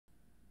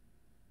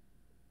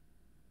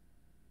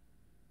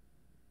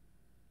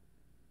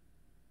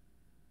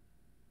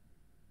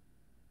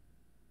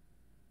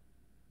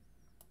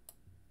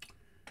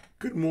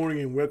Good morning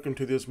and welcome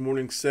to this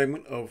morning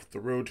segment of the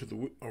Road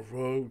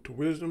to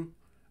Wisdom.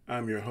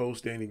 I'm your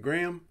host Danny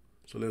Graham.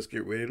 So let's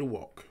get ready to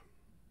walk.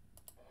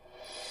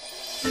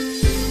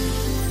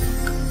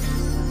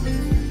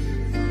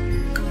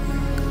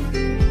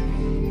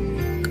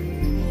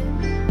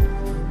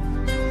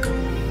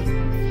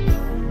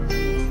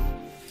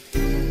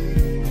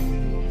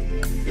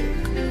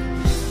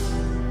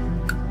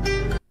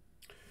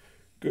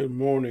 Good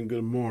morning,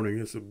 good morning.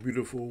 It's a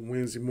beautiful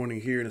Wednesday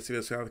morning here in the state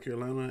of South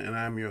Carolina, and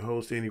I'm your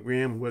host, Danny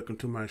Graham. Welcome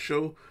to my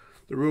show,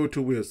 The Road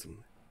to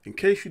Wisdom. In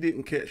case you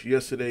didn't catch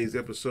yesterday's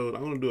episode,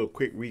 I'm going to do a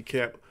quick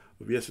recap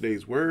of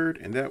yesterday's word,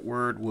 and that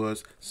word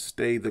was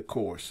stay the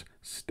course.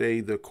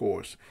 Stay the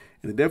course.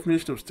 And the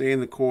definition of staying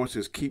the course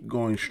is keep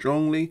going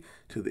strongly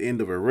to the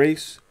end of a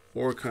race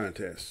or a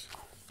contest.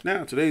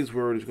 Now, today's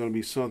word is going to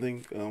be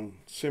something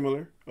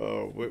similar,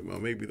 well,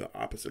 maybe the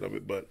opposite of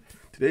it, but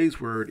today's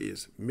word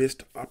is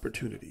missed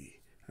opportunity.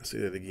 I say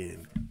that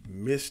again,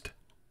 missed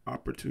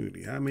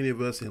opportunity. How many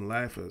of us in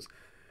life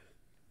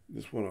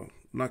just want to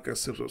knock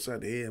ourselves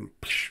upside the head and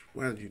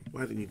why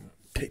didn't you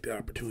take the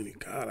opportunity?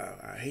 God,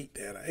 I hate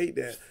that. I hate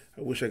that.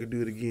 I wish I could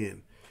do it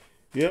again.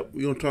 Yep,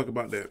 we're going to talk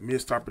about that,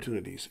 missed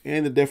opportunities.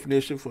 And the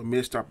definition for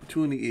missed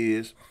opportunity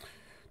is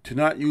to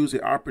not use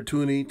the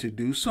opportunity to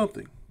do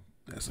something.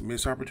 That's a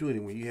missed opportunity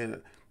when you had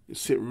it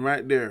sitting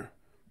right there,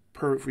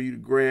 perfect for you to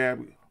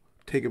grab,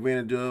 take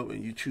advantage of,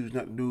 and you choose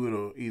not to do it,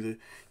 or either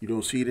you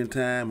don't see it in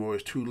time or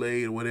it's too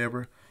late or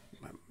whatever.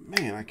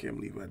 Man, I can't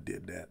believe I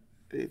did that.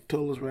 They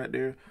told us right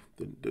there,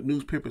 the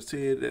newspaper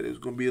said that it was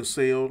going to be a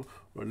sale,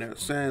 or that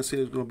sign said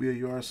it was going to be a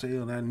yard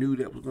sale, and I knew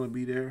that was going to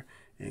be there,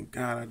 and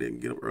God, I didn't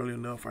get up early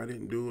enough, I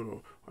didn't do it,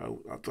 or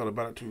I thought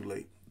about it too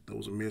late.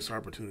 Those are missed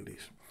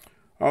opportunities.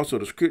 Also,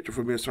 the scripture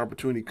for missed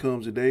opportunity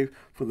comes today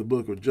from the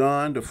book of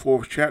John, the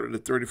 4th chapter, the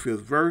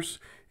 35th verse,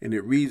 and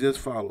it reads as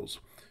follows.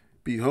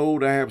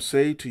 Behold, I have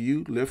said to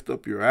you, lift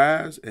up your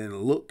eyes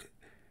and look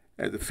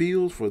at the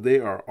fields, for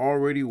they are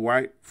already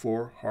white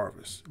for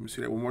harvest. Let me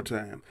say that one more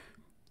time.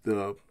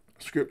 The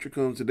scripture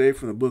comes today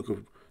from the book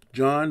of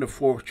John, the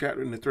 4th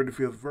chapter, and the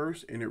 35th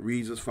verse, and it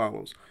reads as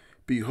follows.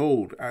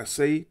 Behold, I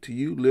say to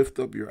you, lift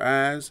up your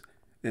eyes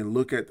and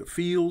look at the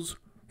fields,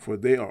 for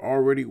they are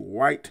already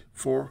white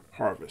for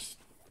harvest.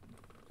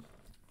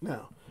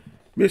 Now,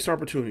 missed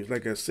opportunities,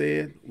 like I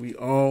said, we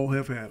all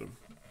have had them.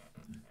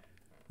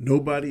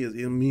 Nobody is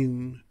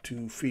immune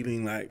to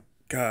feeling like,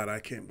 God, I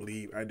can't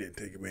believe I didn't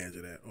take advantage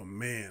of that. Or,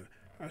 man,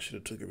 I should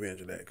have took advantage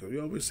of that. Because we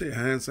always say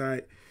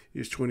hindsight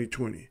is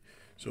 20/20.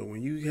 So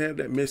when you have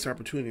that missed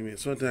opportunity, man,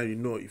 sometimes you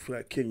know it. You feel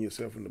like kicking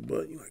yourself in the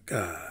butt. You're like,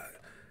 God,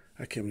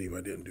 I can't believe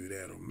I didn't do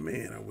that. Or,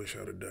 man, I wish I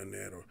would have done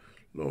that. Or,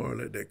 Lord,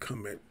 let that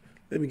come back.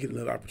 Let me get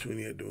another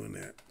opportunity at doing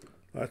that.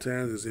 A lot of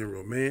times it's in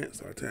romance.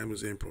 A lot of times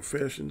it's in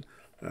profession.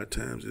 A lot of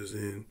times it's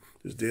in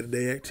just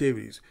day-to-day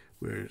activities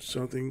where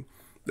something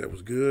that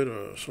was good,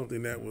 or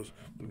something that was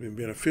been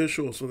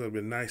beneficial, or something that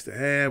been nice to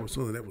have, or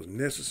something that was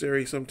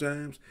necessary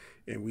sometimes,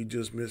 and we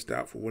just missed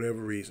out for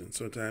whatever reason.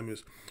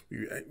 Sometimes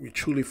we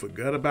truly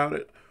forgot about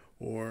it,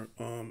 or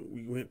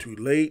we went too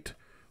late,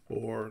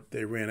 or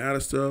they ran out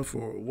of stuff,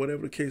 or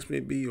whatever the case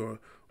may be, or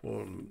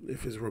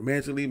if it's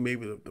romantically,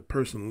 maybe the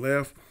person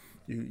left.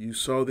 You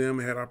saw them,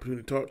 had an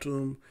opportunity to talk to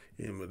them,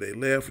 and they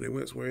left and they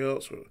went somewhere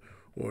else,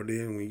 or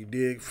then when you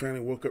did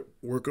finally work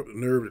up the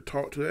nerve to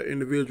talk to that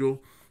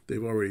individual,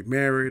 they've already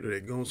married, or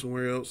they've gone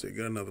somewhere else, they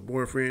got another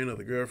boyfriend,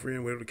 another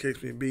girlfriend, whatever the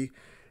case may be,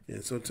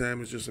 and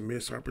sometimes it's just a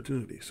missed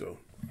opportunity. So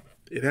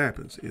it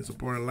happens. It's a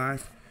part of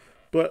life.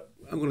 But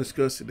I'm going to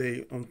discuss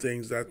today on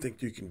things that I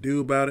think you can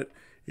do about it,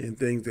 and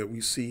things that we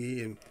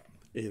see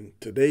in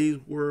today's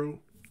world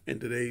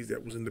and today's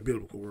that was in the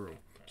biblical world.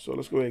 So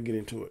let's go ahead and get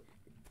into it.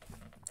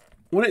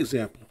 One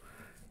example.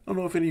 I don't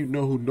know if any of you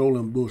know who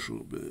Nolan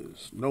Bushnell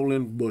is.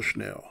 Nolan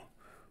Bushnell.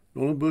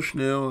 Nolan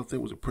Bushnell, I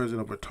think, was the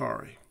president of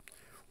Atari.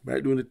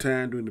 Back during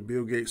the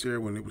Bill Gates era,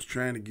 when it was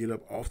trying to get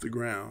up off the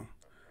ground,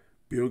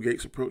 Bill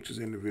Gates approached this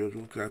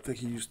individual, because I think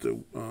he used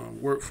to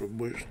work for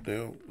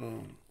Bushnell.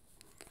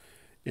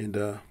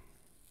 And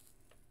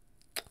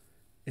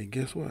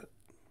guess what?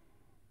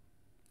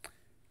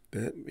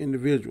 That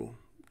individual,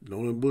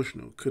 Nolan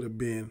Bushnell, could have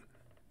been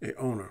a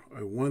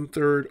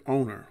 1/3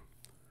 owner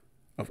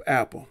of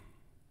Apple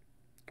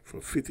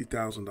for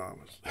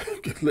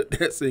 $50,000. Let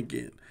that sink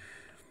in.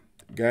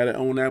 Guy that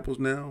owns Apples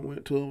now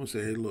went to him and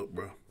said, hey, look,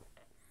 bro,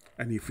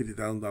 I need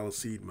 $50,000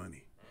 seed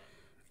money.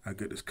 I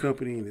got this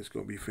company, and it's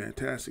going to be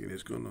fantastic, and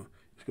it's going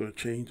to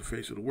change the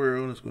face of the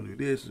world. It's going to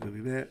do this, it's going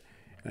to do that.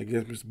 And I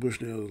guess Mr.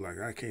 Bushnell was like,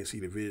 I can't see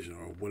the vision,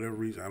 or whatever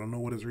reason. I don't know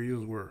what his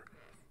reasons were.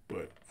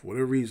 But for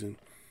whatever reason,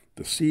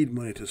 the seed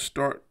money to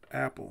start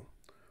Apple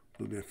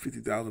would have been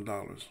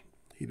 $50,000.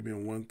 He'd have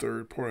been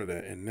 1/3 part of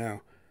that. And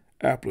now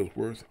Apple is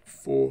worth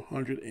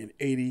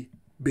 $480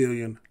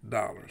 billion.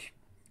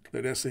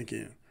 Let that sink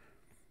in.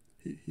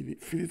 He did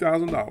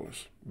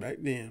 $50,000 back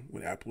then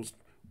when Apple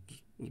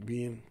was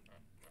being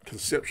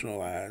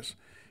conceptualized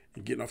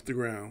and getting off the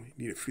ground.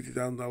 He needed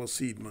 $50,000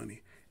 seed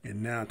money,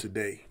 and now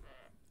today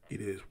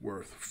it is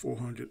worth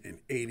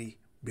 $480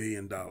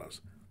 billion.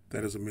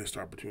 That is a missed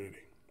opportunity.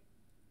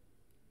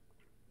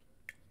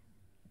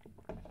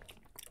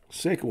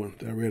 Second one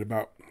that I read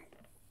about,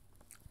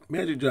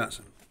 Magic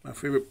Johnson, my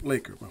favorite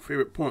Laker, my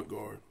favorite point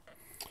guard.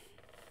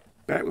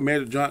 Back when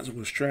Magic Johnson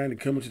was trying to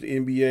come into the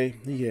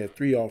NBA, he had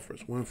 3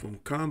 offers. One from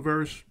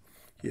Converse,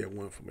 he had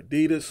one from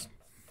Adidas,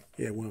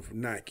 he had one from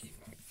Nike.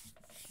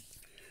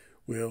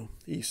 Well,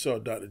 he saw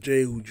Dr.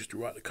 J, who used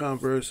to rock the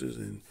Converses,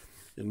 and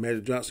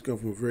Magic Johnson come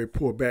from a very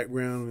poor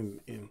background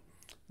in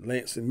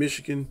Lansing,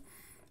 Michigan.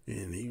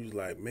 And he was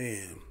like,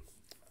 man,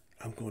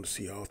 I'm going to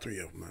see all 3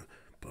 of them.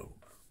 But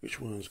which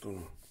one I'm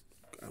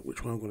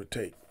going to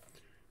take?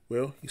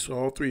 Well, he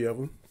saw all 3 of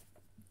them.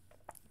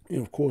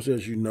 And of course,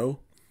 as you know,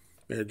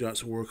 Magic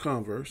Johnson wore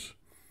Converse.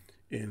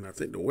 And I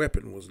think the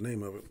Weapon was the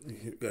name of it.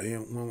 He got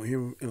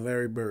him and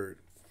Larry Bird.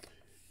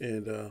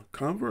 And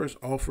Converse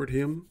offered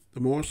him the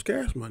more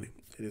scarce money.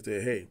 They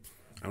said, hey,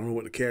 I don't know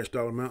what the cash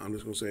dollar amount. I'm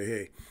just going to say,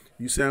 hey,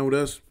 you sign with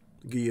us,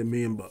 give you $1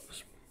 million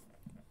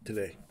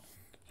today.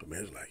 So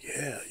Magic's like,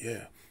 yeah.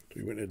 So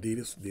he went to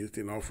Adidas. Adidas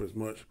didn't offer as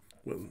much,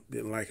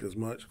 didn't like it as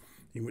much.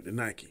 He went to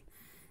Nike.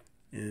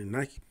 And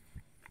Nike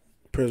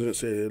president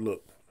said,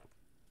 look,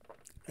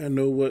 I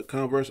know what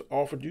Converse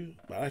offered you,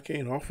 but I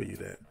can't offer you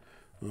that.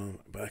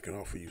 But I can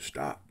offer you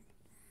stock.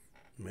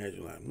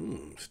 Imagine like,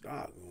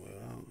 stock.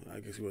 Well, I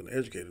guess he wasn't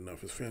educated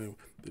enough. His family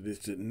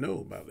just didn't know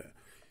about that.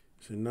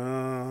 He said,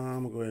 nah,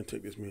 I'm going to go ahead and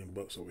take this $1 million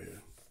over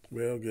here.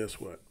 Well,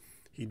 guess what?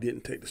 He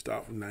didn't take the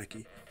stock from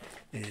Nike.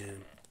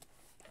 And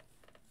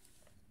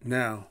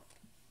now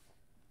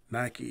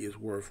Nike is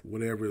worth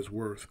whatever it's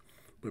worth.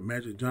 But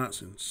Magic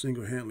Johnson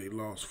single-handedly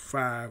lost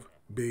 $5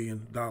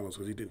 billion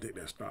because he didn't take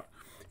that stock.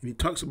 And he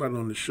talks about it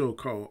on the show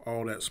called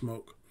All That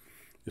Smoke.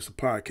 It's a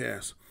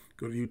podcast.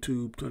 Go to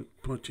YouTube,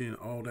 punch in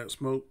All That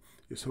Smoke.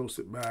 It's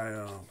hosted by,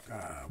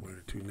 what are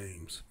the 2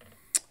 names?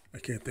 I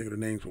can't think of the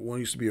names, but one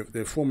used to be,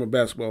 they're former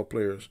basketball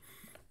players.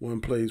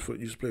 One used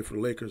to play for the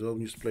Lakers, the other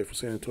one used to play for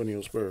San Antonio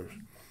Spurs.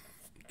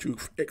 2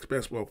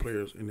 ex-basketball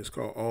players, and it's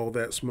called All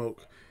That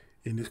Smoke.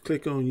 And just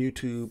click on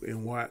YouTube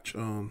and watch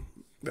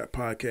that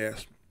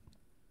podcast.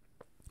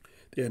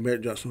 They had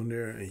Magic Johnson on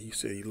there, and he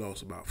said he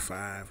lost about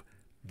 $5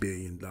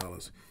 billion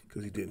because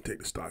he didn't take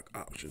the stock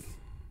option.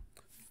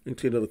 And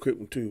to another quick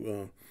one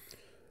too.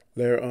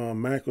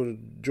 Michael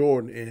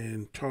Jordan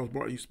and Charles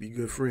Barkley used to be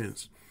good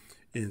friends,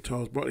 and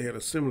Charles Barkley had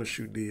a similar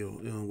shoe deal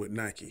with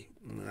Nike.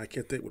 I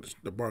can't think what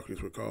the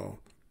Barkleys were called.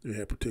 They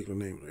had a particular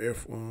name.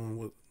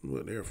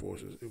 What Air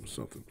Forces? It was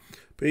something.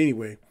 But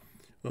anyway,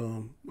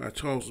 while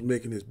Charles was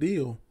making this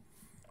deal,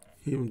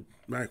 him and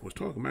Mike was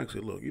talking. Mike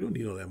said, "Look, you don't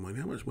need all that money.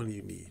 How much money do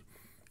you need?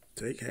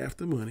 Take half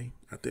the money.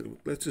 I think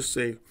let's just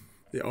say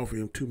they offer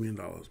him $2 million.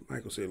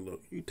 Michael said,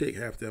 look, you take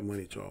half that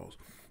money, Charles.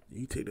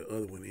 You take the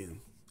other one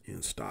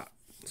in stock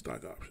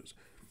options.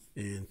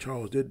 And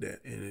Charles did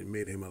that, and it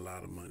made him a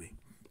lot of money.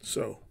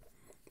 So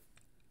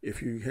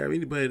if you have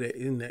anybody that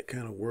in that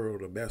kind of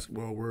world, the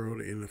basketball world,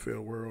 the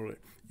NFL world,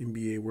 the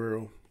NBA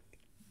world,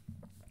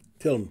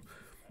 tell them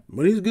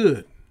money's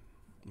good.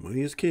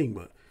 Money is king,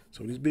 but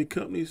some of these big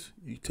companies,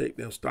 you take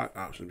their stock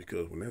options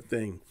because when that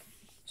thing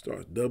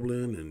starts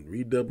doubling and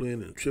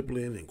redoubling and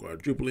tripling and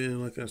quadrupling and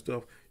all that kind of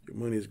stuff, your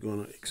money is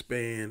going to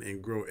expand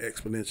and grow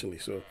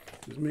exponentially. So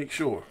just make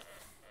sure.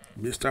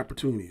 Missed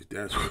opportunities.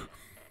 That's what I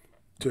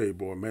tell you,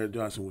 boy, Magic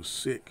Johnson was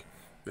sick.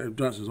 Magic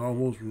Johnson's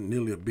almost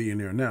nearly a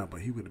billionaire now,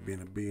 but he would have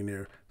been a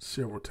billionaire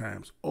several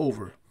times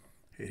over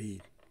had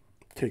he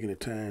taken the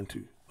time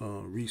to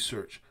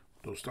research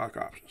those stock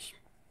options.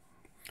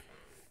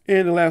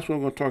 And the last one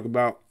I'm going to talk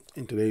about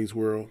in today's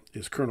world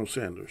is Colonel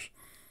Sanders.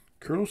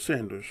 Colonel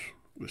Sanders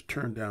was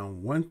turned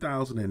down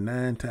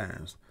 1,009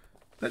 times.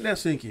 Let that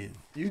sink in.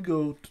 You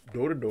go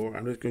door to door.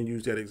 I'm just going to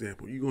use that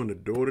example. You go into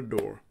door to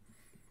door.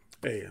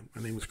 Hey,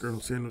 my name is Colonel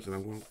Sanders, and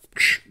I'm going,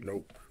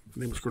 no.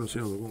 My name is Colonel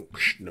Sanders, I'm going,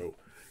 no.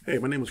 Hey,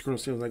 my name is Colonel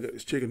Sanders, I got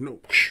this chicken. No.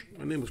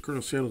 My name is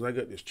Colonel Sanders, I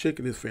got this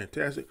chicken. It's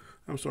fantastic.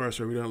 I'm sorry,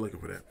 sir, we're not looking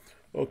for that.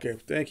 Okay,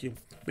 thank you.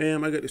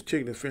 Ma'am, I got this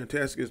chicken. It's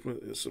fantastic.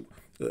 It's an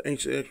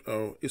ancient,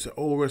 it's an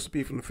old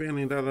recipe from the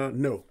family.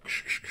 No.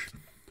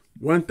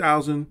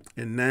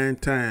 1,009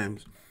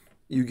 times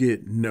you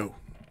get no.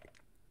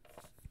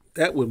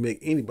 That would make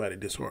anybody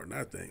disheartened,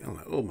 I think. I'm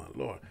like, oh, my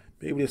Lord.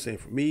 Maybe this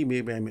ain't for me.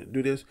 Maybe I meant to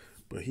do this.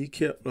 But he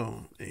kept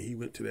on, and he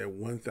went to that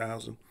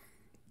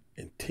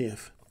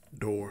 1,010th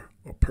door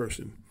or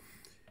person,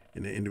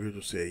 and the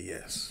individual said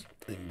yes.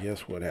 And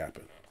guess what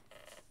happened?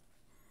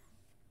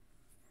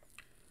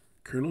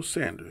 Colonel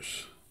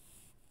Sanders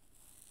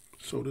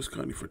sold his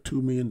company for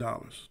 $2 million,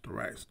 the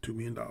rights, $2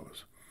 million.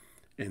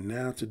 And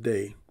now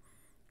today,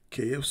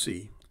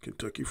 KFC,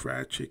 Kentucky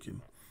Fried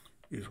Chicken,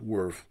 is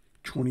worth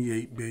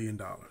 $28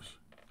 billion.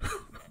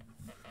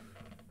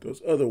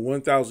 Those other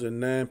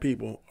 1,009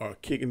 people are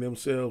kicking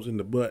themselves in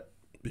the butt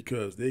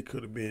because they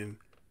could have been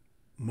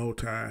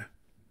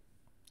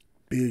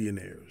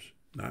multi-billionaires,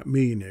 not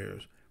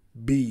millionaires.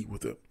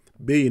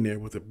 Billionaire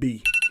with a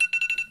B.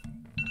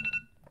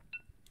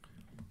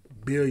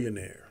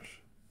 Billionaires.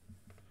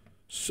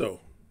 So,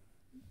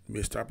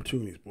 missed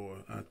opportunities, boy.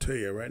 I tell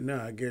you right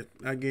now, I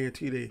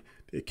guarantee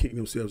they're kicking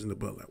themselves in the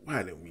butt. Like,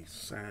 why didn't we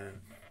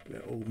sign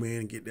that old man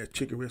and get that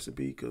chicken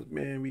recipe? Because,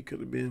 man, we could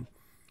have been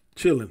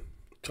chilling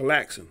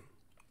chillaxing.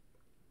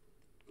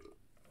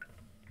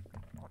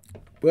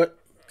 But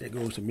there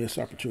goes the missed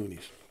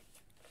opportunities.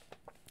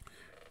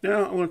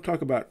 Now I want to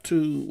talk about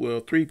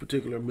three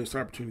particular missed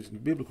opportunities in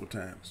biblical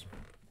times.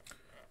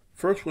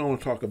 First one I want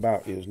to talk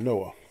about is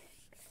Noah.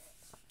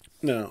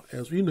 Now,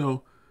 as we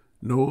know,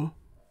 Noah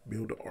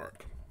built the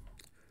ark.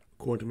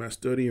 According to my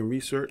study and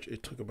research,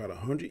 it took about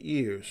 100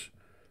 years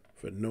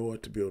for Noah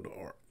to build the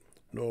ark.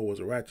 Noah was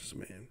a righteous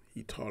man.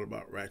 He talked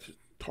about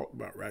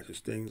righteous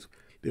things,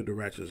 lived a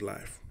righteous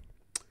life.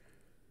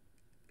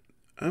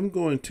 I'm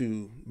going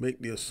to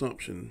make the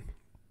assumption,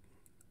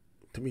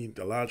 to me,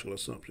 the logical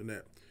assumption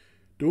that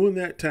during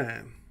that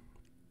time,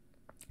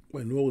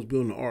 when Noah was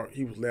building the ark,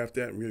 he was laughed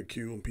at and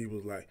ridiculed, and people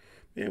was like,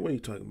 man, what are you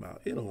talking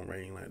about? It don't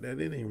rain like that.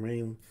 It ain't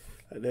rain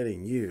like that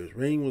in years.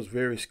 Rain was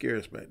very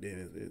scarce back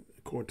then,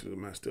 according to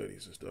my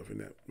studies and stuff in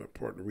that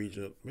part of the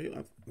region,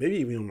 maybe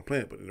even on the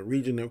planet, but in the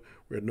region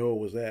where Noah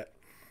was at,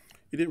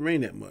 it didn't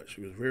rain that much.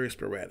 It was very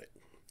sporadic.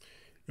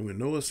 And when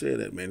Noah said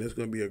that, man, there's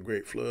going to be a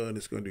great flood,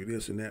 it's going to do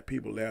this and that,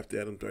 people laughed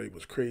at him, thought he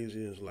was crazy,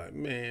 and it's like,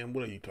 man,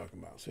 what are you talking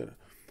about?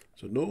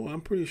 So Noah,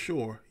 I'm pretty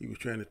sure he was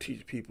trying to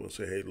teach people and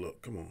say, hey,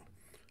 look, come on.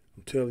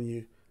 I'm telling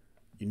you,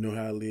 you know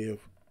how I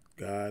live.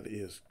 God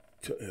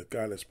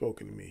has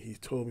spoken to me. He's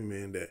told me,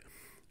 man, that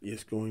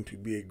it's going to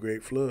be a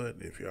great flood.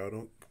 If y'all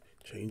don't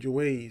change your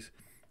ways,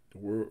 the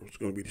world's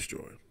going to be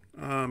destroyed.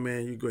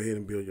 Man, you go ahead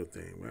and build your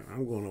thing. Man,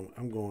 I'm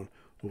going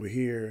over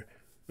here.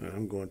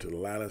 I'm going to the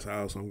Lilah's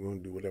house. I'm going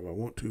to do whatever I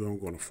want to. I'm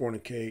going to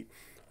fornicate.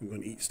 I'm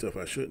going to eat stuff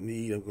I shouldn't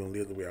eat. I'm going to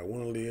live the way I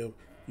want to live.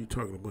 You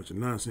talking a bunch of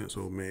nonsense,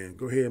 old man.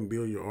 Go ahead and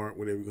build your art,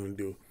 whatever you're going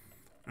to do.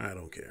 I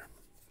don't care.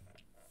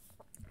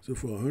 So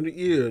for 100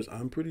 years,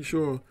 I'm pretty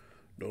sure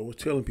Noah was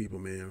telling people,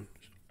 man,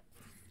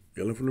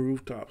 yelling from the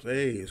rooftops,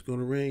 hey, it's going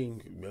to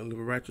rain. You better live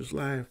a righteous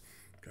life.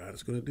 God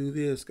is going to do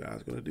this.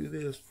 God's going to do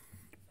this.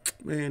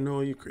 Man,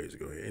 Noah, you crazy.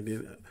 Go ahead. And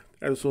then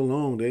after so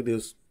long, they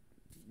just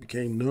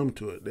became numb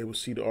to it. They would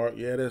see the art.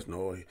 Yeah, that's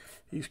Noah.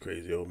 He's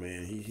crazy, old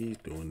man. He's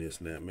doing this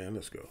and that, man.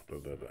 Let's go. Blah,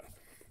 blah, blah.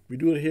 We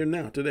do it here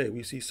now, today.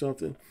 We see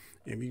something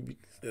and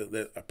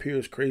that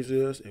appears crazy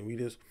to us, and we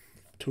just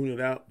tune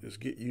it out, just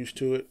get used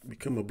to it,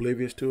 become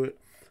oblivious to it.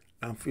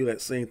 I feel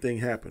that same thing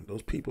happened.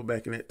 Those people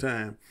back in that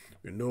time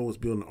when Noah was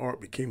building the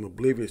ark became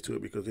oblivious to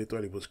it because they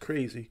thought he was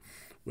crazy.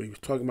 What he was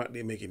talking about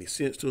didn't make any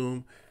sense to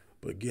them.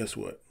 But guess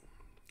what?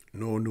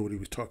 Noah knew what he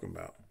was talking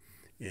about.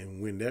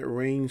 And when that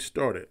rain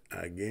started,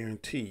 I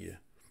guarantee you,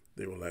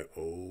 they were like,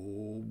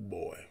 oh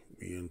boy,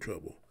 we in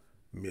trouble.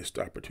 Missed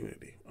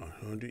opportunity.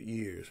 100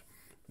 years.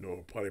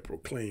 Noah probably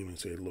proclaimed and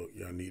said, look,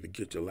 y'all need to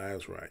get your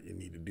lives right. You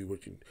need to do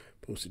what you're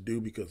supposed to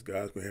do because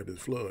God's going to have this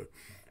flood.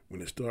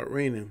 When it started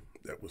raining,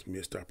 that was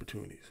missed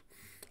opportunities.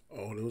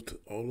 All those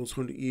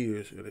 100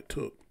 years that it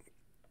took,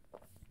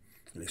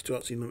 and they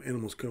start seeing them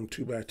animals come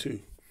 2 by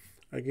 2.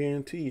 I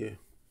guarantee you,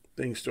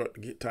 things start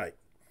to get tight.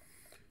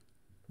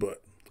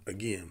 But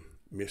again,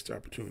 missed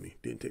opportunity.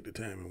 Didn't take the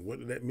time. And what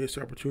did that missed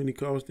opportunity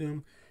cost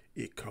them?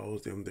 It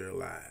cost them their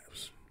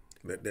lives.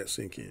 Let that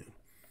sink in.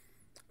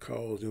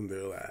 Cost them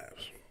their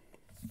lives.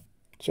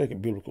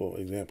 Second biblical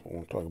example I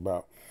want to talk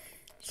about,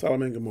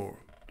 Sodom and Gomorrah.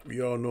 We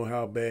all know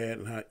how bad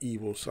and how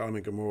evil Sodom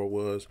and Gomorrah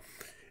was,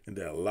 and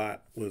that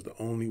Lot was the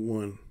only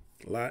one,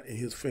 Lot and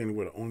his family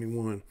were the only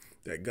one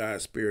that God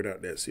spared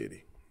out that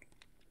city.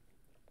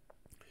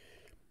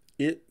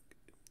 It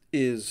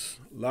is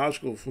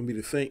logical for me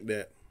to think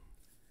that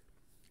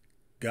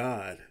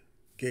God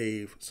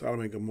gave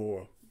Sodom and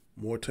Gomorrah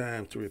more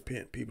time to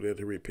repent. People had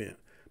to repent,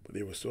 but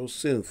they were so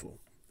sinful,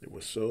 they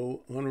were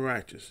so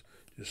unrighteous,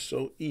 just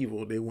so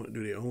evil, they wanted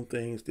to do their own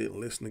things, didn't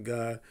listen to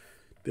God.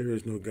 There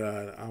is no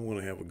God. I'm going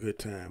to have a good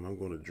time. I'm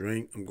going to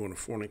drink. I'm going to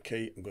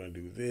fornicate. I'm going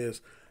to do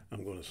this.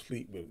 I'm going to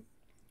sleep with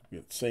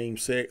same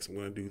sex. I'm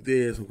going to do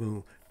this. I'm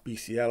going to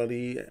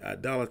bestiality,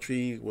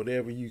 idolatry,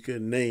 whatever you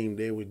could name.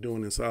 They were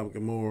doing in Sodom and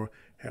Gomorrah,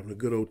 having a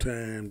good old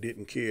time,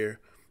 didn't care,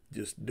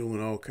 just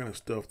doing all kind of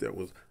stuff that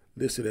was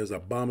listed as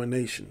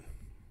abomination.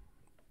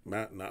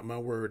 Not my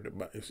word.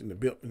 It's in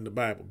the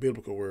Bible,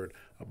 biblical word,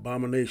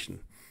 abomination.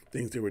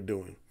 Things they were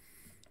doing.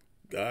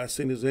 God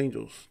sent His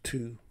angels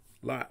to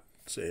Lot.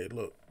 Said,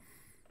 look,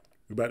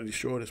 we're about to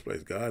destroy this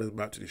place. God is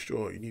about to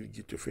destroy it. You need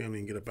to get your family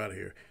and get up out of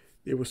here.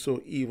 They were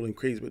so evil and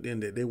crazy, but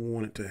then that they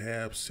wanted to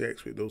have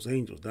sex with those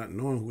angels, not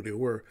knowing who they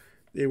were.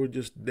 They were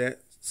just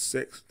that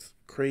sex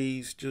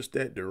crazed, just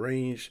that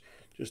deranged,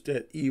 just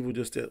that evil,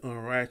 just that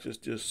unrighteous,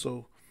 just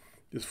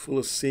full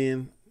of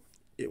sin.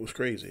 It was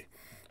crazy.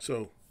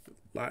 So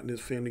Lot and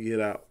his family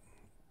get out.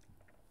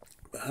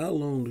 But how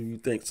long do you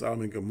think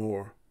Sodom and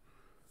Gomorrah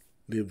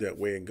lived that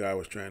way and God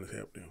was trying to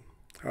help them?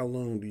 How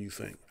long do you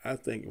think? I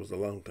think it was a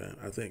long time.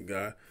 I think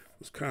God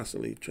was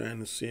constantly trying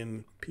to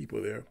send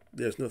people there.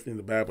 There's nothing in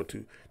the Bible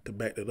to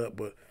back that up.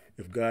 But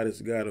if God is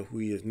the God of who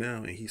He is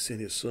now, and He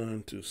sent His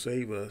Son to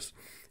save us,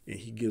 and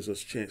He gives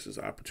us chances,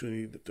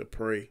 opportunity to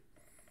pray.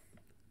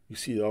 You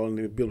see it all in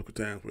the biblical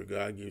times where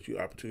God gives you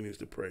opportunities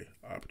to pray,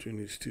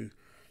 opportunities to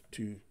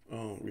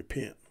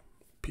repent.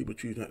 People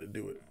choose not to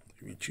do it.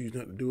 If you choose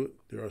not to do it,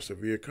 there are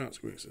severe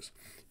consequences.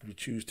 If you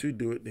choose to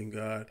do it, then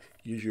God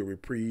gives you a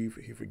reprieve,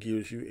 he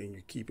forgives you, and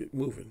you keep it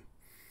moving.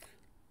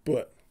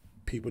 But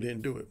people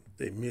didn't do it.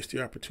 They missed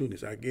the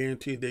opportunities. I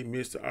guarantee they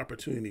missed the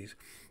opportunities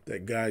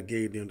that God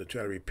gave them to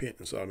try to repent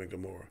in Sodom and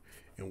Gomorrah.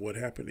 And what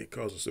happened? It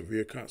caused a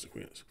severe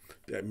consequence.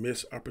 That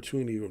missed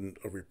opportunity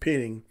of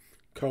repenting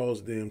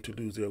caused them to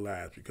lose their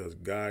lives because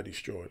God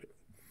destroyed it.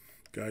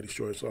 God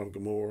destroyed Sodom and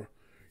Gomorrah,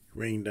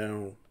 rained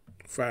down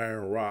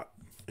fire and rock,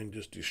 and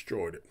just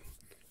destroyed it.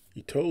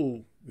 He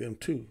told them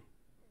too,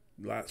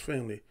 Lot's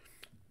family,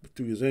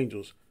 through his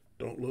angels,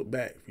 don't look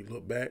back. If you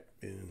look back,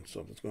 then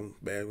something's going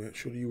bad.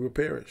 Surely you will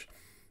perish.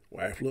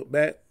 Wife looked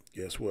back.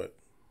 Guess what?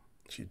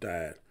 She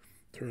died.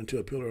 Turned into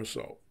a pillar of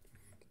salt.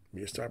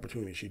 Missed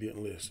opportunity. She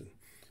didn't listen.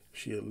 If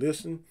she had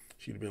listened,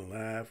 she'd have been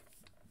alive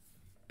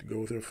to go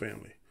with her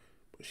family.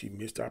 But she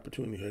missed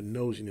opportunity. Her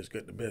nosiness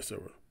got the best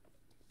of her.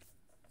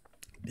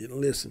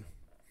 Didn't listen.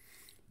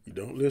 You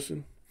don't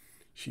listen,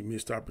 she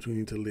missed the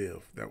opportunity to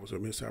live. That was her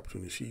missed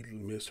opportunity. She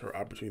missed her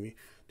opportunity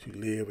to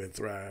live and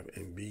thrive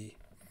and be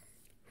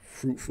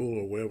fruitful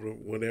or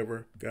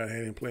whatever God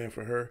had in plan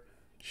for her.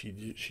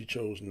 She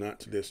chose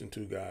not to listen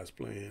to God's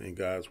plan and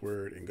God's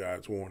word and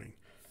God's warning.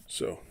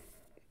 So,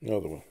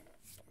 another one.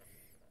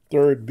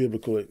 Third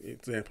biblical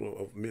example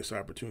of missed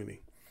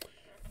opportunity.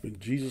 When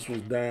Jesus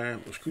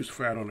was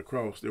crucified on the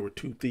cross, there were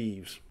two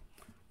thieves,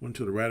 one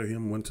to the right of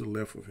him, one to the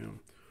left of him.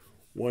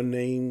 One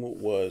name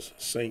was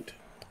Saint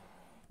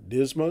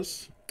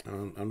Dismas. I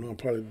know I'm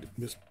probably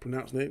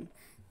mispronouncing it.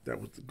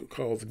 That was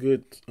called the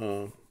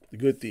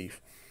good thief.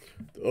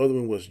 The other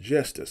one was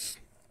Justus.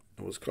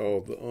 It was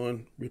called the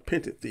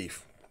unrepentant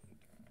thief.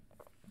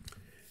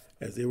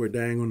 As they were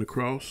dying on the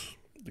cross,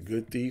 the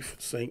good thief,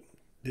 Saint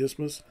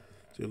Dismas,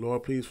 said,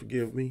 "Lord, please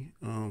forgive me.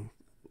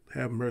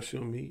 Have mercy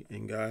on me."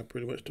 And God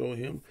pretty much told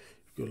him,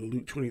 go to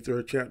Luke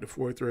 23rd chapter,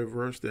 43rd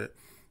verse, that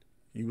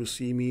you will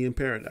see me in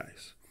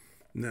paradise.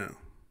 Now,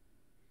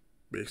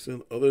 based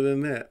on other than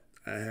that,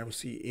 I haven't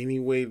seen any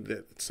way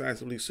that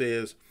decisively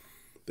says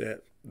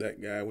that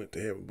that guy went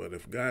to heaven. But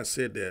if God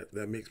said that,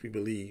 that makes me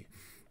believe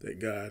that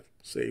God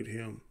saved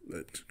him.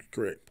 That's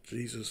correct.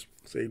 Jesus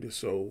saved his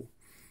soul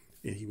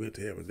and he went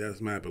to heaven.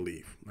 That's my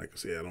belief. Like I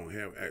said, I don't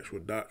have actual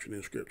doctrine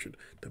in scripture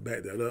to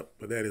back that up,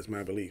 but that is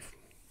my belief.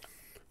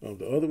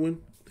 The other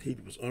one, he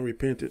was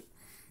unrepentant.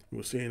 He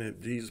was saying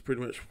that Jesus,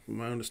 pretty much from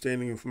my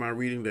understanding and from my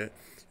reading, that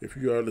if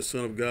you are the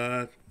Son of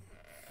God,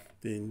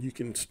 then you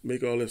can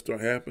make all this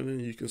start happening.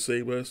 You can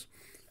save us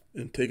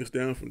and take us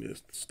down from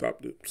this.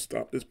 Stop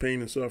this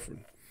pain and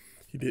suffering.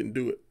 He didn't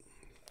do it.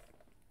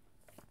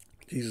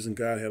 Jesus and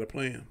God had a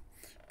plan,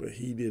 but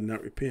he did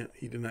not repent.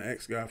 He did not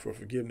ask God for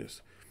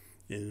forgiveness.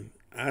 And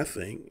I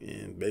think,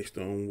 and based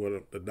on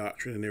what the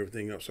doctrine and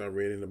everything else I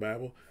read in the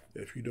Bible,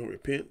 that if you don't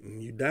repent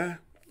and you die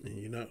and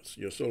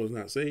your soul is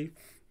not saved,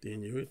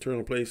 then your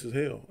eternal place is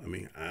hell. I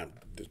mean, I'm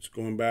just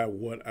going by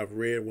what I've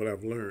read, what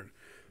I've learned.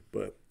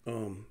 But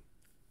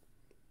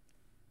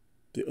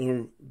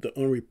the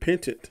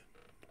unrepentant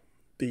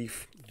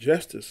thief,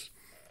 Justus,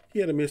 he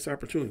had a missed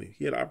opportunity.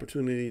 He had an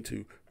opportunity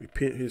to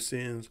repent his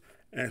sins,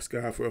 ask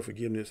God for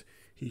forgiveness.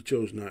 He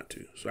chose not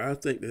to. So I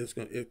think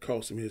that it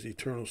cost him his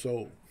eternal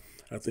soul.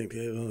 I think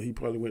that he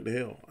probably went to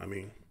hell. I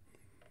mean,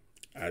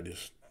 I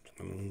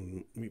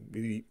don't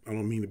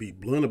mean to be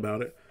blunt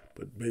about it,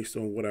 but based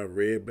on what I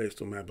read,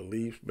 based on my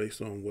beliefs,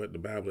 based on what the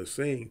Bible is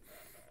saying,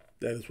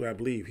 that is what I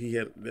believe. He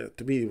had that.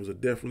 To me, it was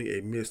definitely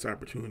a missed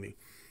opportunity.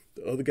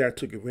 The other guy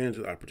took advantage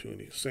of the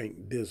opportunity.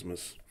 Saint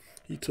Dismas,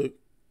 he took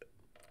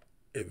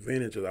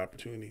advantage of the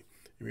opportunity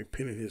and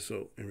repented his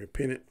soul and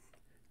repented,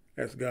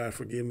 asked God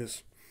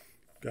forgiveness.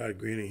 God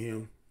granted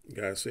him.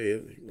 God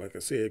said, like I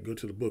said, go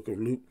to the book of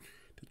Luke,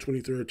 the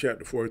 23rd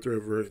chapter,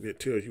 43rd verse, and it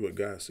tells you what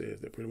God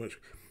says. That pretty much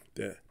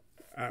that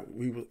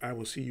I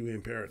will see you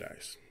in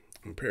paradise.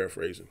 I'm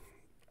paraphrasing.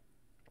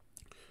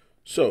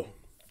 So,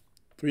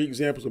 3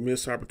 examples of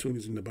missed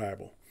opportunities in the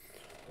Bible.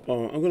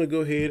 I'm going to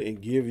go ahead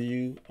and give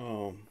you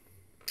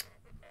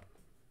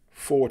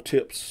 4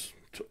 tips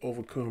to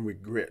overcome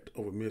regret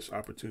over missed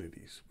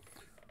opportunities.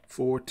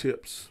 4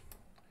 tips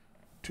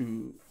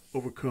to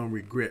overcome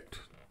regret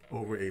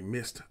over a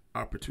missed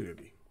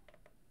opportunity.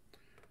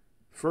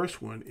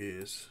 First one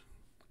is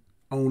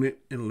own it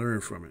and learn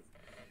from it.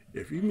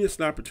 If you miss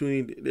an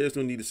opportunity, there's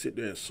no need to sit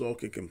there and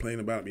sulk and complain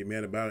about it, be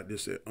mad about it.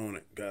 Just say, own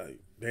it. God,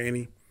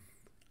 Danny,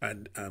 I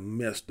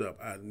messed up.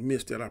 I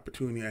missed that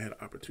opportunity. I had an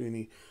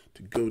opportunity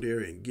to go there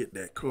and get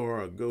that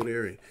car or go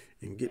there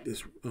and get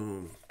this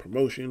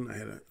promotion. I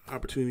had an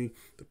opportunity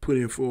to put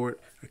in for it.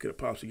 I could have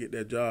possibly get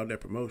that job, that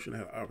promotion. I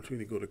had an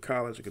opportunity to go to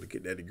college. I could have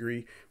get that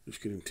degree,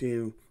 which could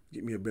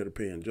get me a better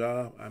paying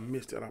job. I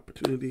missed that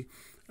opportunity.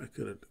 I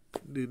could have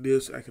did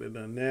this. I could have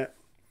done that.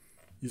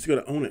 You just got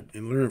to own it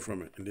and learn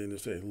from it. And then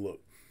just say,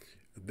 look,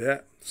 if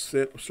that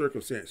set of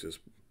circumstances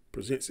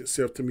presents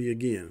itself to me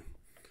again,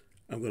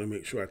 I'm going to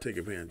make sure I take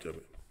advantage of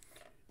it.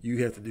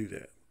 You have to do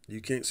that.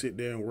 You can't sit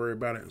there and worry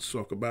about it and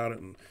sulk about it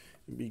and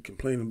be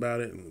complaining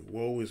about it and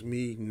woe is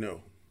me.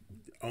 No.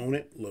 Own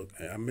it. Look,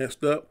 I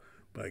messed up,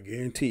 But I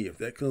guarantee if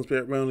that comes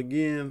back around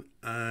again,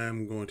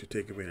 I'm going to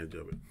take advantage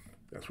of it.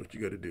 That's what you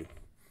got to do.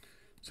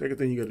 Second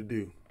thing you got to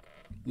do,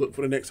 look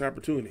for the next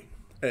opportunity.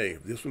 Hey,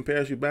 if this one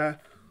passed you by,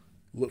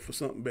 look for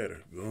something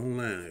better. Go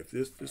online. If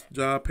this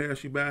job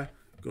passed you by,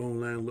 go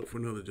online and look for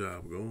another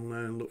job. Go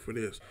online and look for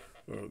this.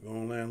 Or go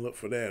online and look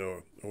for that.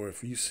 Or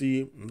if you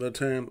see another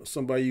time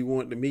somebody you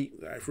want to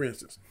meet, like for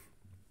instance,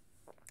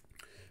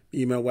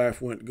 me and my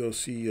wife went to go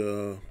see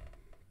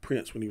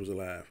Prince when he was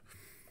alive.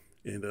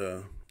 And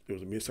it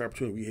was a missed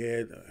opportunity. We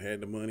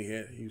had the money.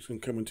 He was going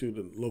to come into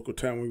the local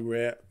town we were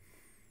at.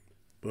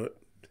 But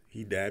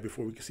he died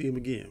before we could see him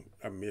again.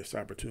 A missed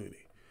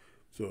opportunity.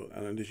 So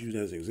I'm just using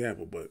that as an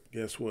example. But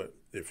guess what?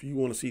 If you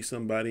want to see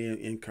somebody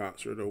in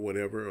concert or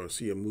whatever, or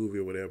see a movie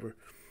or whatever,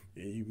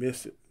 and you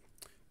missed it,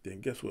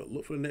 then guess what?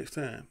 Look for the next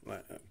time.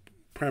 Like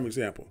prime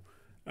example,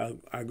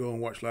 I go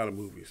and watch a lot of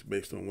movies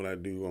based on what I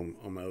do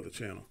on my other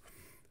channel.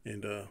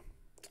 And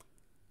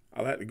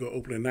I like to go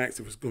opening nights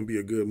if it's going to be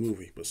a good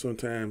movie. But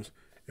sometimes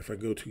if I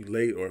go too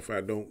late or if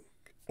I don't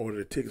order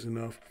the tickets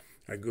enough,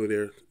 I go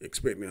there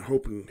expecting and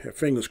hoping, have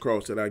fingers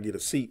crossed that I get a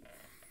seat.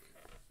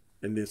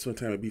 And then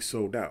sometimes it be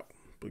sold out.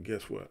 But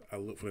guess what? I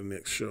look for the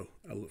next show.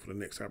 I look for the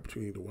next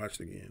opportunity to watch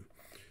it again.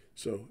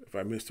 So if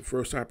I miss the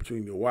first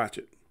opportunity to watch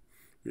it,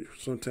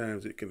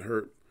 sometimes it can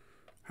hurt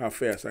how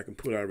fast I can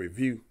put out a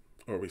review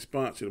or a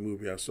response to the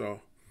movie I saw.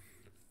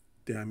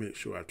 Then I make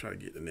sure I try to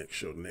get the next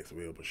show, the next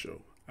available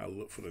show. I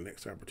look for the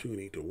next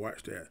opportunity to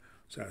watch that,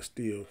 so I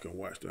still can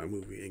watch that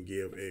movie and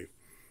give a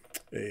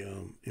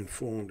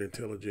informed,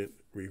 intelligent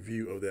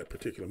review of that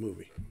particular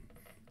movie.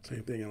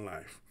 Same thing in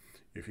life.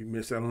 If you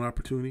miss out on an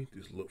opportunity,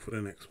 just look for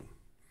the next one.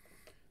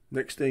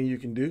 Next thing you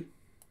can do,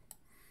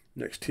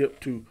 next tip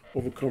to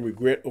overcome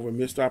regret over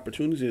missed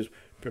opportunities is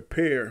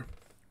prepare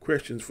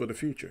questions for the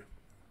future.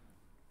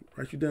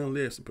 Write you down a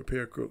list and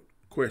prepare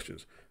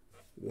questions.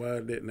 Why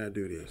didn't I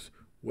do this?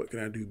 What can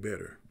I do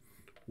better?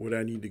 Where do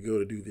I need to go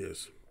to do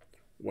this?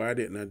 Why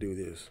didn't I do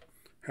this?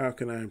 How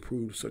can I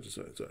improve such and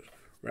such and such?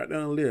 Write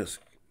down a list.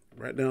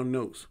 Write down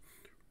notes.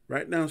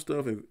 Write down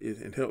stuff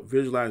and help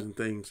visualizing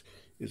things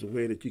is a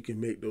way that you can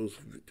make those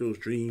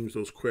dreams,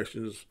 those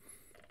questions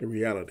a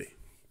reality.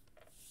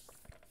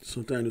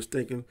 Sometimes just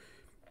thinking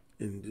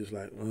and just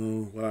like,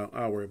 oh, well,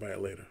 I'll worry about it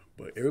later.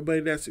 But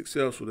everybody that's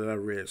successful that I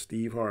read,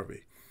 Steve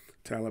Harvey,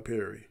 Tyler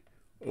Perry,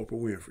 Oprah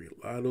Winfrey,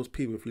 a lot of those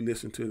people, if you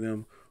listen to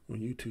them on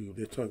YouTube,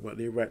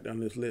 they write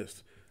down this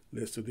list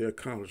of their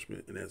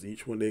accomplishment, and as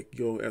each one they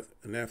go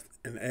and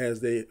as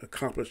they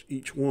accomplish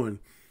each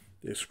one,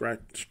 they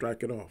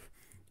strike it off.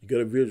 You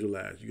gotta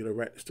visualize. You gotta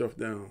write the stuff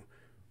down.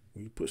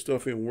 When you put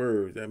stuff in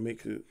words, that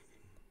makes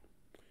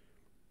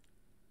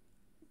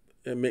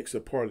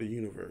a part of the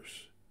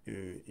universe.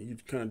 And you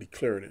kind of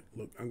declaring it.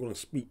 Look, I'm going to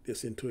speak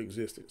this into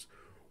existence.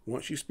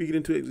 Once you speak it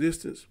into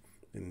existence,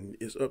 and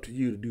it's up to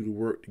you to do the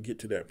work to get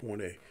to that point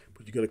A.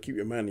 But you got to keep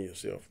reminding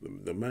yourself.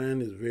 The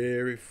mind is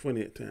very funny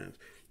at times.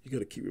 You got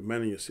to keep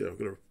reminding yourself.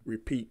 You got to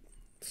repeat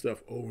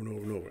stuff over and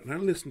over and over. And I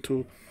listened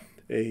to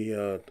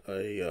a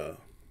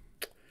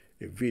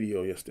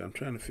video yesterday. I'm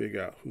trying to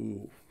figure out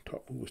who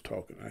was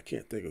talking. I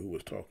can't think of who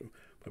was talking.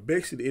 But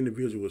basically, the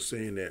individual was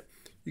saying that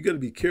you got to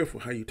be careful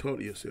how you talk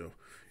to yourself.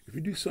 If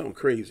you do something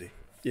crazy,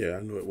 yeah,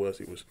 I know it was.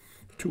 It was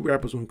two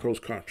rappers on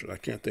Coast Country. I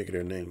can't think of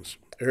their names.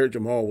 Eric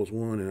Jamal was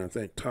one, and I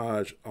think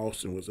Taj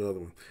Austin was the other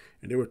one.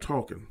 And they were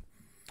talking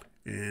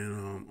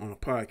and on a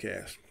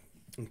podcast.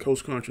 And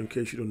Coast Country, in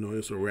case you don't know,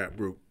 it's a rap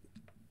group.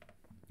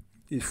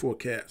 These four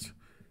cats,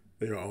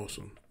 they are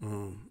awesome.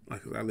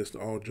 Like I listen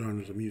to all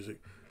genres of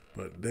music,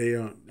 but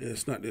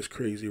it's not this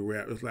crazy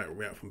rap. It's like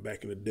rap from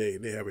back in the day.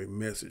 They have a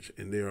message,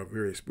 and they are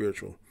very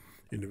spiritual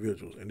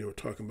individuals. And they were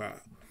talking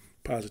about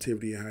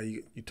positivity and how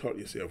you talk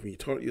to yourself. When you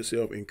talk to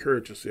yourself,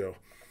 encourage yourself.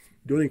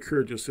 Don't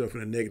encourage yourself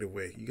in a negative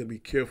way. You got to be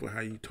careful how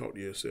you talk to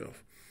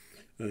yourself.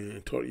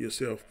 And talk to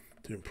yourself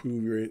to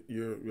improve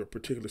your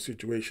particular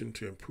situation,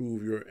 to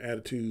improve your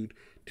attitude,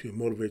 to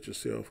motivate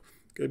yourself.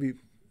 You got to be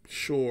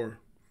sure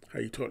how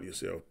you talk to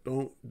yourself.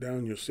 Don't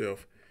down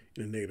yourself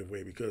in a negative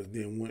way, because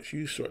then once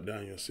you start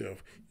down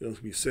yourself, it'll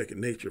be second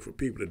nature for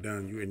people to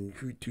down you and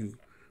you to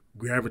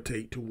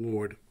gravitate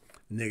toward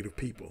negative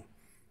people.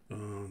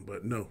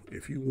 But no,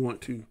 if you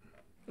want to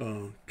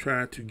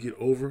try to get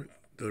over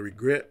the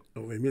regret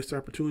of a missed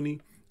opportunity,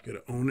 you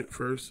got to own it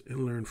first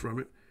and learn from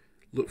it.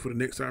 Look for the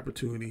next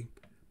opportunity.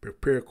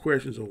 Prepare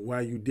questions on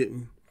why you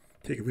didn't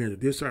take advantage of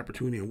this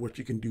opportunity and what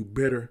you can do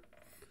better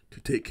to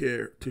take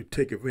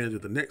advantage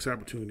of the next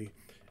opportunity.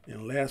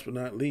 And last but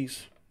not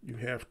least, you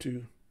have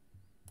to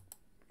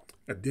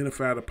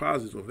identify the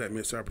positives of that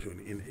missed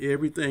opportunity. In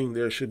everything,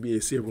 there should be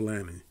a silver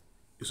lining.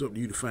 It's up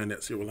to you to find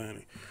that silver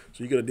lining.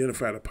 So you got to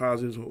identify the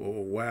positives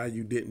or why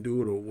you didn't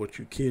do it or what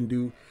you can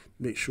do.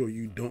 Make sure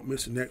you don't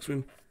miss the next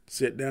one.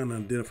 Sit down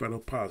and identify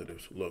those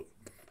positives. Look,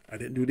 I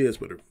didn't do this,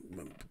 but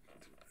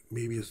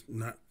maybe it's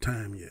not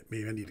time yet.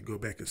 Maybe I need to go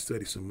back and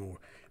study some more.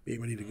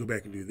 Maybe I need to go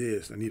back and do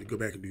this. I need to go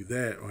back and do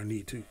that. Or I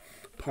need to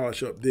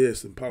polish up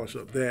this and polish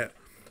up that.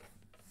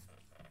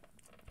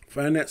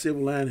 Find that silver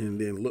lining and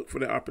then look for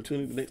the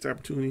opportunity, the next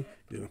opportunity,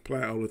 and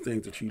apply all the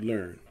things that you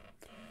learn.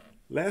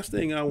 Last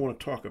thing I want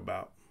to talk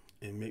about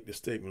and make the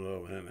statement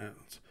of, and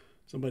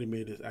somebody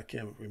made this, I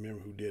can't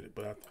remember who did it,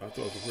 but I thought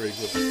it was a very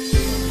good.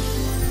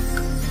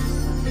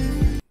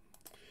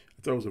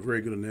 I thought it was a very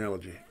good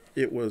analogy.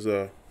 It was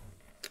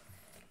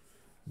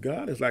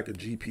God is like a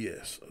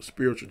GPS, a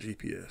spiritual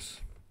GPS.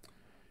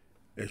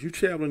 As you're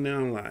traveling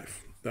down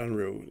life, down the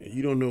road, and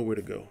you don't know where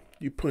to go,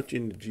 you punch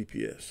in the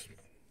GPS.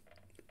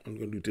 I'm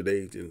going to do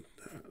today's and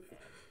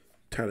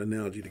tie the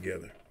analogy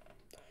together.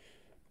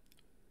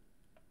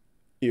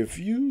 If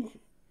you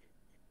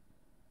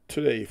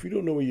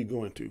don't know where you're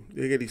going to,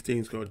 they got these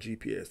things called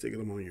GPS. They got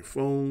them on your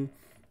phone.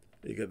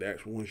 They got the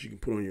actual ones you can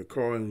put on your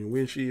car and your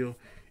windshield.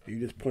 You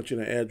just punch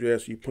in an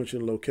address, you punch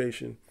in a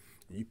location,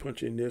 you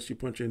punch in this, you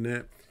punch in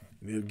that,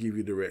 and it'll give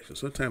you directions.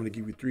 Sometimes they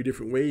give you 3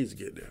 different ways to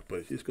get there,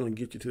 but it's going to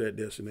get you to that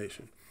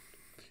destination.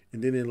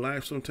 And then in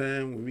life,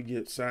 sometimes when we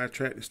get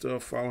sidetracked and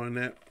stuff, following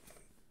that,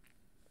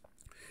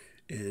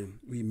 and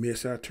we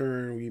miss our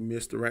turn, we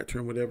miss the right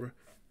turn, whatever,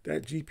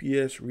 that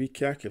GPS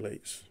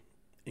recalculates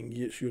and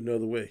gets you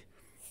another way.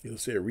 It'll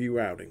say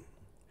rerouting.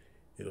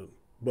 It'll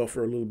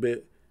buffer a little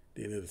bit,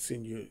 then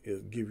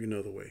it'll give you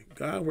another way.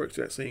 God works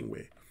that same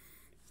way.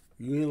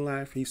 You in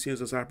life, he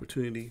sends us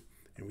opportunity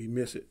and we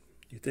miss it.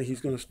 You think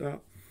he's going to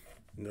stop?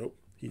 Nope.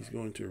 He's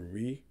going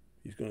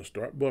to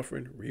start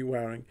buffering,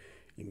 rerouting,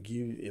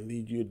 and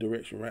lead you a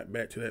direction right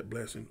back to that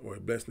blessing, or a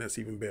blessing that's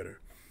even better.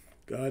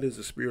 God is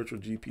a spiritual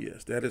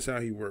GPS. That is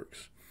how he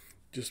works.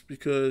 Just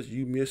because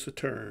you miss a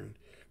turn,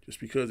 just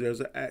because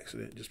there's an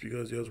accident, just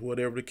because there's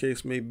whatever the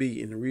case may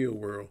be in the real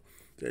world,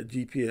 that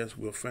GPS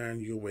will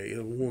find your way.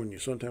 It'll warn you.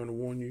 Sometimes it'll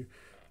warn you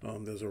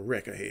there's a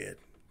wreck ahead,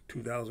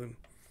 2,000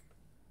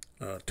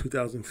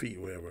 feet,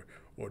 whatever,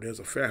 or there's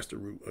a faster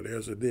route, or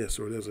there's a this,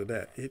 or there's a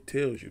that. It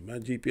tells you. My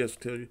GPS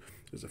will tell you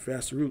there's a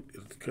faster route.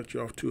 It'll cut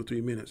you off 2 or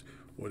 3 minutes,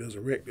 or there's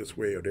a wreck this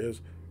way, or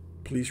there's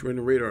police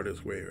running radar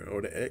this way,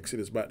 or the exit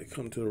is about to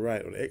come to the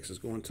right, or the exit is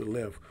going to the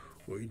left,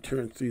 or you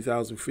turn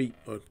 3,000 feet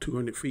or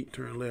 200 feet,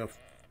 turn left,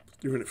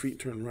 300 feet,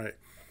 turn right.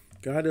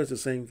 God does the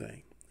same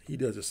thing. He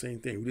does the same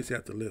thing. We just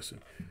have to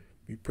listen.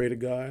 We pray to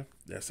God.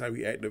 That's how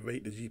we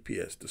activate the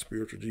GPS, the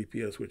spiritual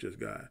GPS, which is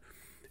God.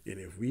 And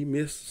if we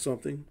miss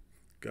something,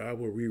 God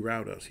will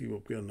reroute us. He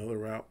will get another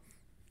route,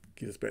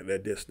 get us back to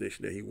that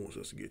destination that he wants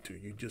us to get to.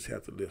 You just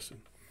have to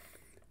listen.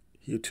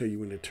 He'll tell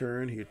you when to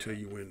turn. He'll tell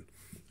you when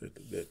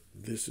that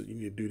this you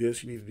need to do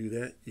this, you need to do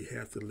that. You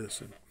have to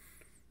listen.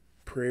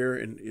 Prayer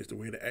is the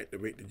way to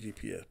activate the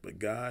GPS, but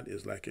God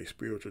is like a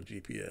spiritual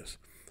GPS.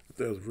 I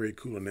thought that was a very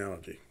cool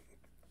analogy.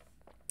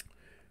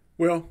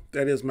 Well,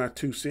 that is my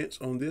 2 cents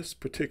on this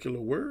particular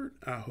word.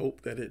 I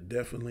hope that it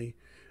definitely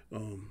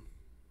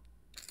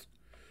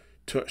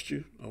touched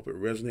you. I hope it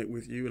resonated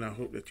with you, and I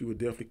hope that you would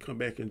definitely come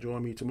back and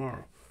join me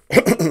tomorrow.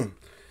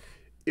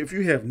 If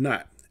you have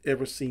not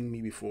ever seen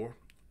me before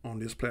on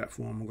this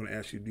platform, I'm going to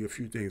ask you to do a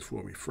few things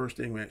for me. First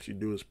thing I'm going to ask you to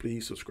do is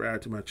please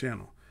subscribe to my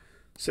channel.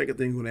 Second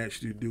thing I'm going to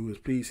ask you to do is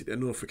please hit that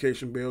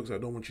notification bell, because I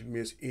don't want you to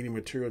miss any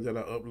material that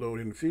I upload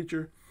in the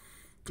future.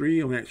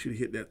 3, I'm going to ask you to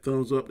hit that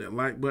thumbs up, that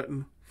like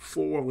button.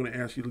 4, I'm going to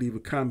ask you to leave a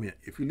comment.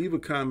 If you leave a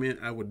comment,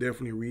 I will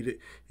definitely read it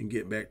and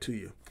get back to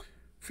you.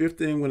 5th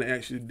thing I'm going to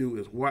ask you to do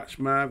is watch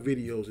my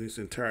videos in its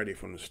entirety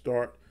from the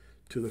start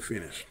to the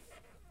finish.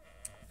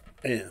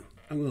 And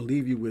I'm going to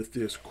leave you with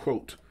this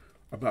quote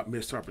about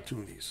missed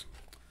opportunities.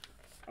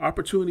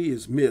 Opportunity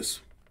is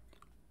missed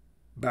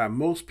by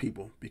most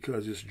people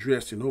because it's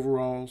dressed in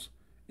overalls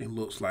and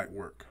looks like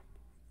work.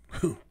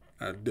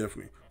 I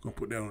definitely going to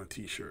put that on a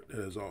t-shirt. That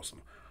is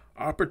awesome.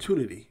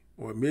 Opportunity,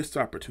 or missed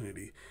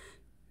opportunity,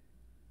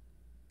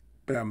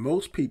 by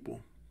most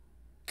people,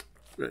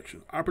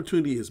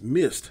 opportunity is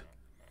missed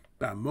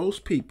by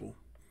most people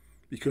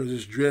because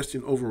it's dressed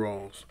in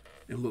overalls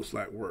and looks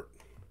like work.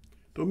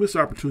 Don't miss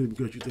opportunity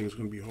because you think it's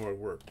going to be hard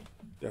work.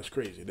 That's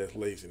crazy. That's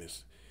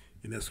laziness.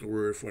 And that's a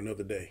word for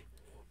another day.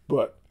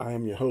 But I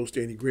am your host,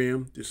 Andy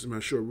Graham. This is my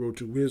show, Road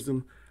to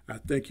Wisdom. I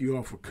thank you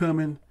all for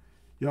coming.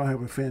 Y'all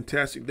have a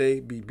fantastic day.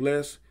 Be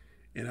blessed.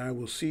 And I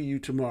will see you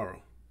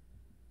tomorrow.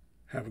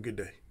 Have a good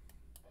day.